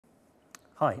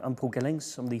Hi, I'm Paul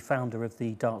Gillings. I'm the founder of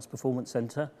the Darts Performance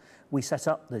Centre. We set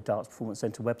up the Darts Performance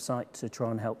Centre website to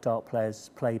try and help dart players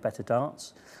play better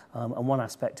darts. And one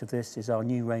aspect of this is our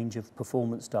new range of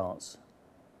performance darts.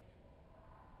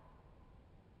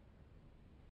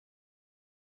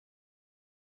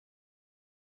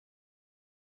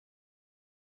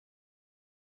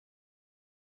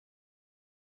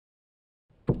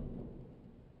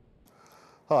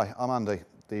 Hi, I'm Andy,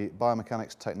 the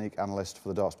Biomechanics Technique Analyst for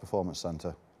the Darts Performance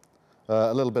Centre.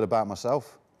 A little bit about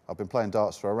myself. I've been playing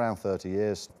darts for around 30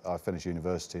 years. I finished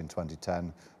university in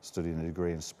 2010, studying a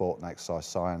degree in sport and exercise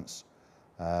science.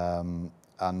 And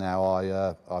now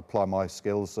I apply my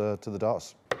skills to the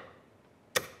darts.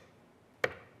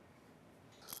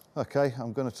 Okay,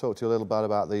 I'm going to talk to you a little bit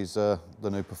about these the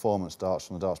new performance darts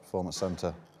from the Darts Performance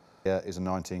Centre. Here is a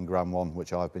 19 gram one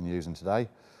which I've been using today.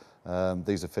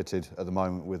 These are fitted at the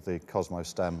moment with the Cosmo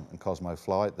Stem and Cosmo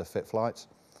Flight, the Fit Flights.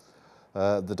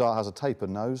 The dart has a tapered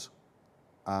nose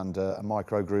and a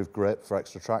micro groove grip for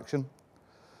extra traction.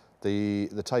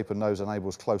 The tapered nose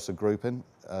enables closer grouping,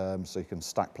 so you can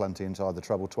stack plenty into either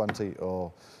treble 20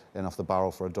 or in off the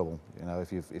barrel for a double. You know,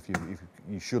 if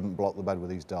you shouldn't block the bed with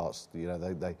these darts. You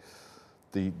know,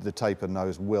 the tapered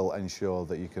nose will ensure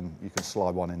that you can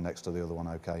slide one in next to the other one.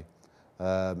 Okay.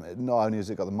 Not only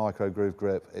has it got the micro groove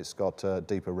grip, it's got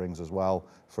deeper rings as well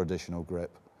for additional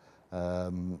grip. I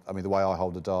mean, the way I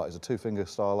hold the dart is a two-finger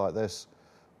style like this.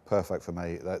 Perfect for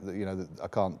me. You know, I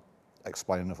can't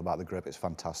explain enough about the grip. It's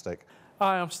fantastic.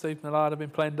 Hi, I'm Steve Millard. I've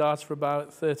been playing darts for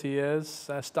about 30 years.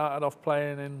 I started off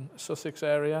playing in Sussex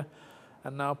area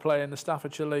and now play in the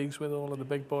Staffordshire leagues with all of the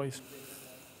big boys.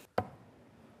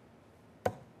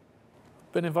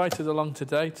 Been invited along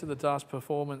today to the Darts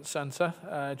Performance Centre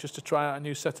just to try out a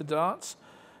new set of darts.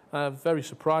 Very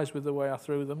surprised with the way I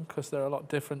threw them because they're a lot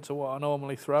different to what I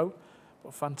normally throw.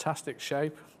 But fantastic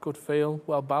shape, good feel,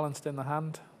 well balanced in the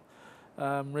hand.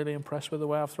 Really impressed with the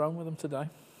way I've thrown with them today.